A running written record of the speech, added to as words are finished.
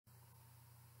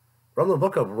From the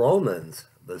book of Romans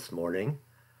this morning,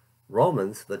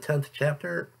 Romans, the 10th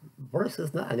chapter,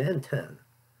 verses 9 and 10.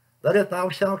 That if thou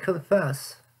shalt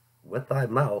confess with thy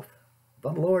mouth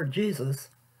the Lord Jesus,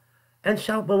 and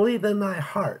shalt believe in thy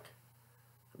heart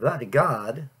that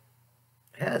God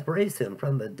has raised him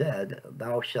from the dead,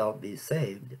 thou shalt be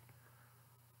saved.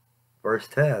 Verse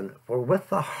 10, for with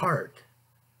the heart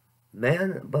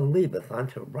man believeth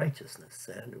unto righteousness,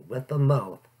 and with the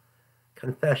mouth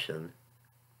confession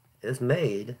is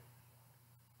made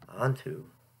unto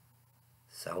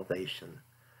salvation.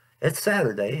 It's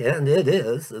Saturday, and it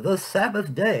is the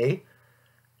Sabbath day,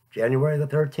 January the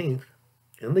 13th,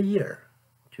 in the year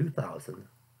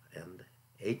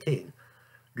 2018.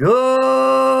 Good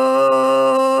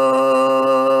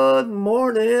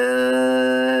morning,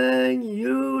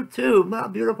 YouTube. My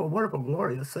beautiful, wonderful,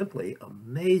 glorious, simply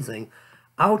amazing,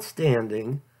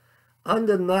 outstanding,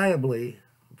 undeniably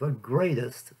the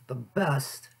greatest, the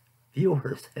best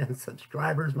viewers and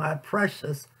subscribers, my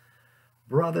precious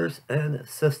brothers and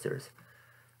sisters.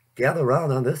 Gather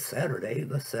around on this Saturday,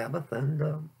 the Sabbath,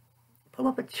 and pull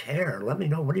up a chair. Let me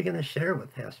know what are you going to share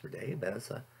with Pastor Dave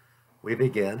as we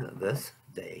begin this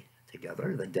day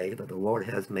together, the day that the Lord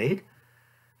has made.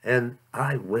 And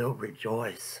I will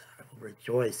rejoice. I will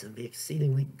rejoice and be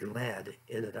exceedingly glad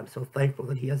in it. I'm so thankful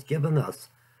that he has given us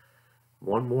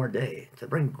one more day to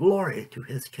bring glory to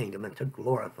his kingdom and to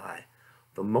glorify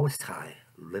the Most High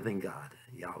living God,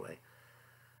 Yahweh.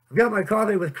 I've got my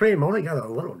coffee with cream. Only got a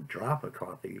little drop of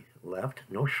coffee left.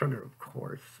 No sugar, of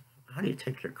course. How do you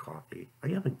take your coffee? Are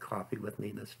you having coffee with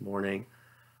me this morning?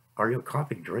 Are you a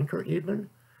coffee drinker even?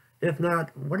 If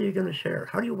not, what are you going to share?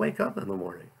 How do you wake up in the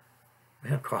morning? I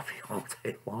have coffee all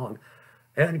day long.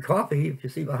 And coffee, if you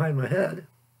see behind my head,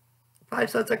 5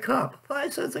 cents a cup.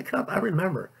 5 cents a cup. I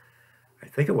remember, I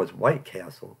think it was White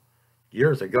Castle,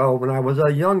 years ago when I was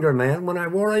a younger man, when I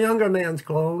wore a younger man's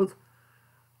clothes.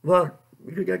 Look,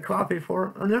 you could get coffee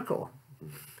for a nickel.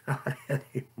 Not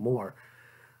anymore.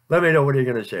 Let me know what you're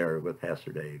going to share with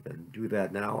Pastor Dave, and do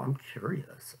that now. I'm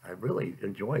curious. I really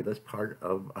enjoy this part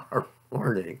of our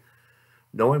morning,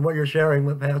 knowing what you're sharing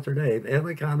with Pastor Dave in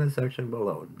the comment section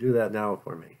below. Do that now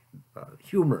for me.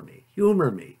 Humor me.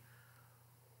 Humor me.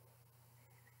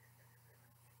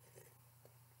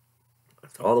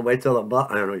 It's all the way to the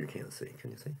bottom. I know you can't see.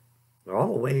 Can you see?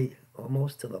 All the way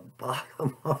almost to the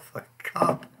bottom of the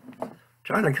cup.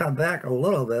 Trying to cut back a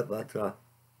little bit, but,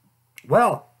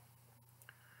 well,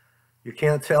 you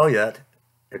can't tell yet.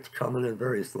 It's coming in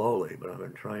very slowly, but I've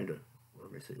been trying to,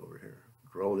 let me see over here,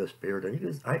 grow this beard. And you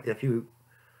can,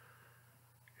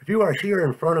 if you are here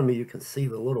in front of me, you can see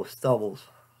the little stubbles.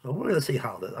 So we're going to see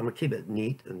how this, I'm going to keep it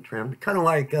neat and trimmed. Kind of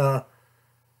like, hold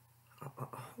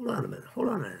on a minute,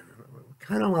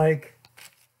 kind of like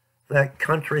that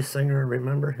country singer,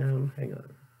 remember him? Hang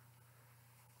on.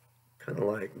 Kind of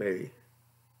like maybe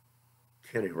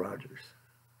Kenny Rogers.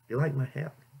 You like my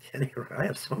hat? Kenny, I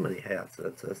have so many hats.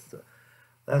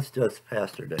 That's just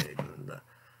Pastor Dave. And,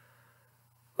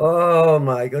 oh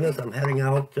my goodness, I'm heading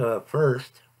out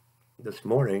first this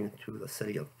morning to the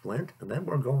city of Flint, and then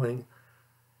we're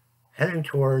heading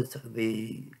towards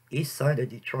the east side of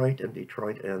Detroit and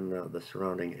the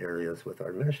surrounding areas with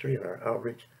our ministry and our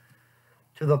outreach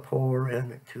to the poor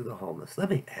and to the homeless. Let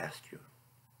me ask you,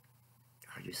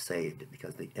 are you saved?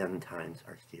 Because the end times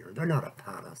are here. They're not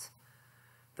upon us.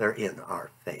 They're in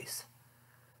our face.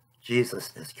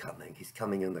 Jesus is coming. He's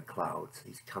coming in the clouds.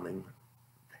 He's coming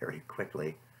very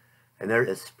quickly. And there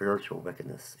is spiritual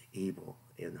wickedness, evil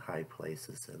in high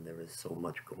places, and there is so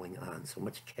much going on, so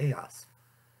much chaos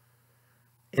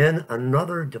in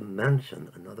another dimension,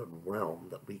 another realm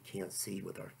that we can't see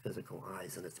with our physical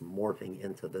eyes, and it's morphing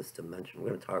into this dimension. We're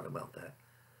going to talk about that.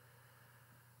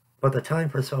 But the time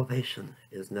for salvation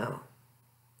is now.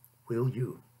 Will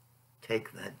you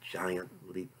take that giant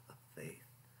leap of faith?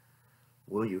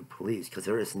 Will you please? Because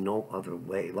there is no other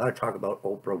way. A lot of talk about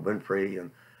Oprah Winfrey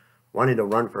and wanting to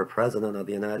run for president of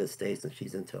the United States, and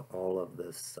she's into all of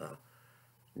this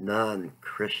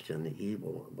non-Christian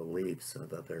evil beliefs,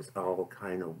 that there's all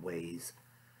kind of ways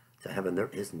to heaven. There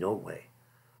is no way.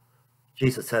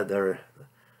 Jesus said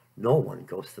no one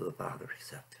goes to the Father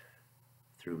except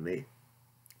through me.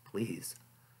 Please,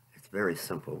 it's very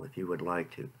simple. If you would like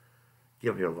to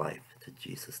give your life to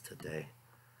Jesus today,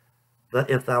 but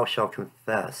if thou shalt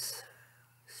confess,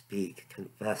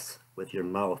 confess with your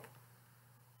mouth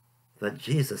that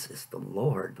Jesus is the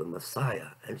Lord, the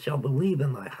Messiah, and shall believe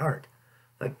in thy heart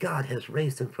that God has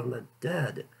raised him from the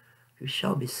dead, you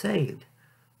shall be saved.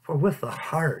 For with the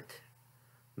heart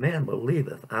man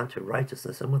believeth unto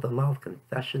righteousness, and with the mouth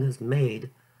confession is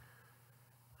made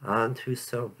unto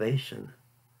salvation.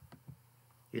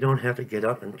 You don't have to get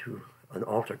up into an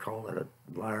altar call at a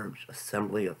large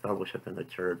assembly, a fellowship in the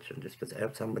church, and just because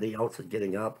somebody else is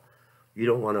getting up, you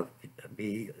don't want to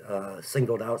be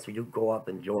singled out, so you go up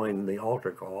and join the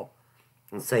altar call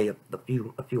and say a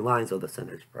few lines of the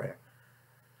sinner's prayer.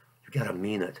 You got to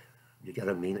mean it. You got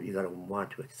to mean it. You got to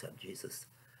want to accept Jesus.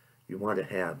 You want to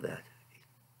have that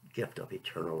gift of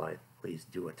eternal life. Please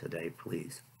do it today.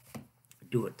 Please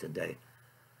do it today.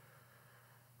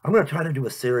 I'm going to try to do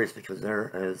a series because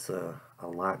there is a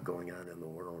lot going on in the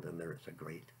world, and there is a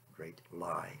great, great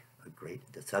lie, a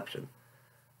great deception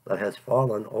that has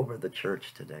fallen over the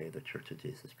church today, the Church of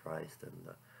Jesus Christ, and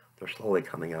they're slowly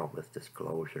coming out with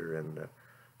disclosure, and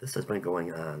this has been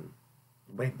going on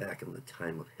way back in the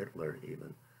time of Hitler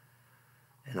even.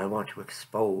 And I want to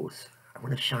expose, I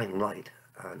want to shine light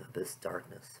on this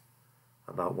darkness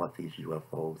about what these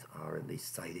UFOs are and these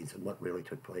sightings and what really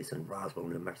took place in Roswell,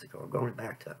 New Mexico. Going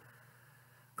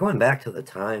back to the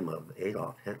time of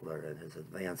Adolf Hitler and his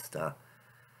advanced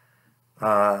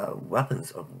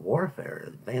weapons of warfare,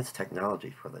 advanced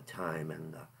technology for the time,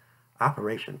 and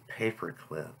Operation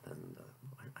Paperclip. And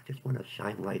I just want to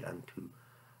shine light onto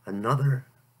another,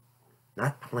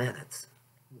 not planets,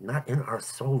 not in our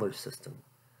solar system,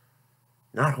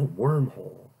 not a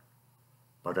wormhole,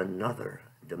 but another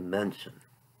dimension,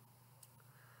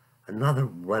 another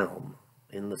realm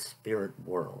in the spirit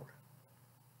world,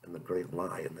 and the great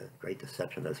lie and the great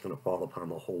deception that's going to fall upon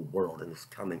the whole world, and it's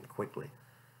coming quickly.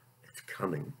 It's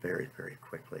coming very, very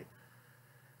quickly.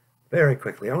 Very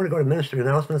quickly. I want to go to ministry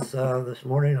announcements this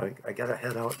morning. I got to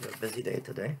head out. It's a busy day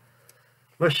today.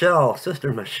 Michelle,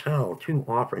 Sister Michelle, 2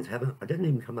 offerings. I didn't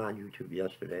even come on YouTube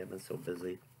yesterday. I've been so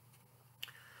busy.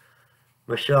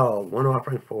 Michelle, 1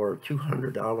 offering for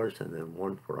 $200 and then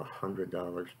 1 for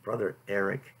 $100. Brother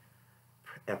Eric,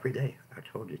 every day. I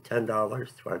told you, $10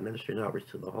 to our ministry and outreach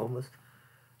to the homeless.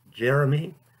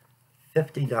 Jeremy,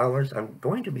 $50. I'm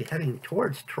going to be heading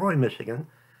towards Troy, Michigan.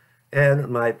 And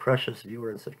my precious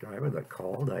viewer and subscriber that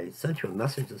called, I sent you a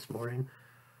message this morning.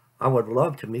 I would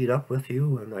love to meet up with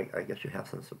you, and I guess you have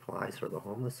some supplies for the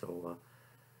homeless, so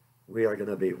we are going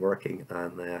to be working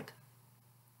on that.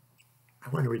 I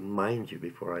want to remind you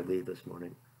before I leave this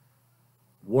morning,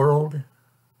 world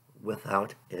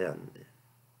without end.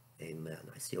 Amen.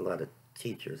 I see a lot of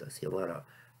teachers, I see a lot of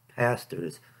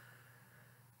pastors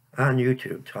on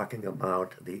YouTube talking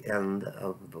about the end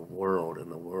of the world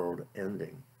and the world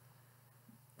ending.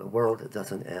 The world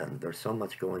doesn't end. There's so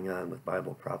much going on with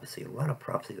Bible prophecy, a lot of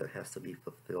prophecy that has to be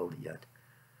fulfilled yet.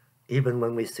 Even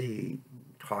when we see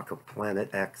talk of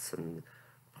Planet X and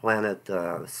Planet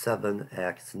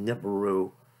 7X,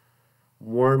 Nibiru,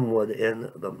 Wormwood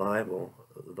in the Bible,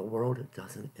 the world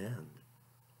doesn't end.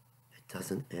 It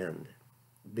doesn't end.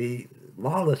 The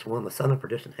lawless one, the son of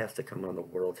perdition, has to come on the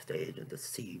world stage and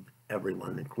deceive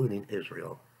everyone, including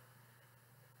Israel.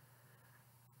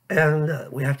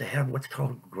 And we have to have what's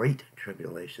called great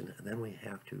tribulation, and then we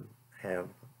have to have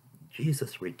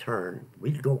Jesus return.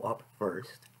 We go up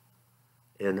first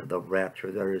in the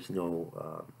rapture. There is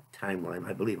no timeline.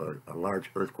 I believe a large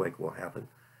earthquake will happen.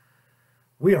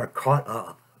 We are caught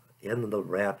up in the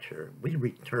rapture. We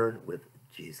return with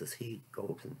Jesus. He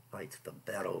goes and fights the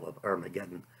battle of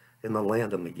Armageddon in the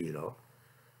land of Megiddo.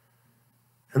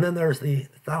 And then there's the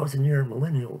 1,000-year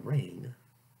millennial reign.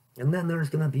 And then there's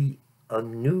going to be a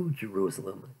new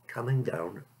Jerusalem coming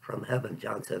down from heaven.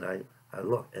 John said, I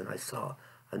looked and I saw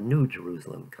a new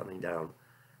Jerusalem coming down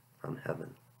from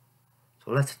heaven.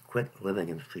 So let's quit living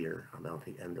in fear about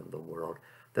the end of the world.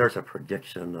 There's a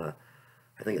prediction,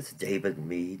 I think it's David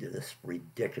Mead, this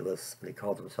ridiculous, and he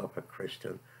calls himself a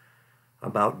Christian,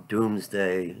 about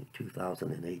Doomsday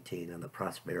 2018 and the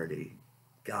prosperity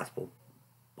gospel.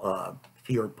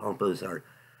 Fear pumpers are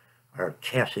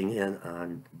cashing in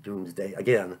on Doomsday.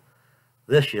 Again,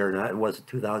 this year, now it was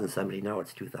 2017, now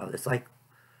it's 2000. It's like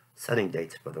setting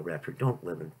dates for the rapture. Don't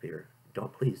live in fear.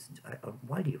 Don't, please.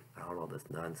 Why do you follow all this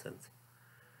nonsense?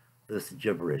 This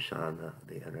gibberish on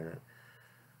the internet.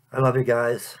 I love you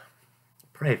guys.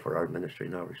 Pray for our ministry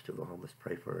and outreach to the homeless.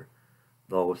 Pray for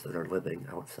those that are living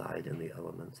outside in the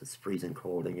elements. It's freezing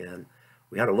cold again.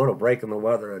 We had a little break in the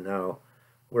weather, and now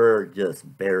we're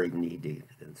just buried knee-deep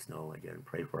in snow again.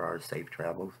 Pray for our safe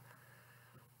travels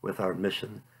with our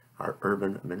mission, our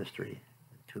urban ministry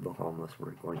to the homeless.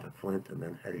 We're going to Flint and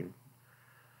then heading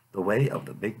the way of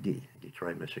the Big D,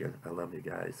 Detroit, Michigan. I love you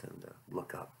guys, and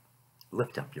look up.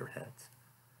 Lift up your heads.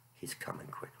 He's coming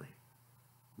quickly.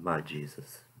 My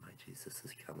Jesus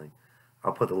is coming.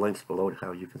 I'll put the links below to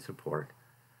how you can support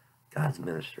God's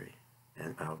ministry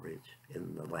and outreach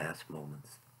in the last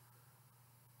moments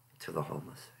to the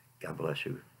homeless. God bless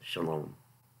you. Shalom.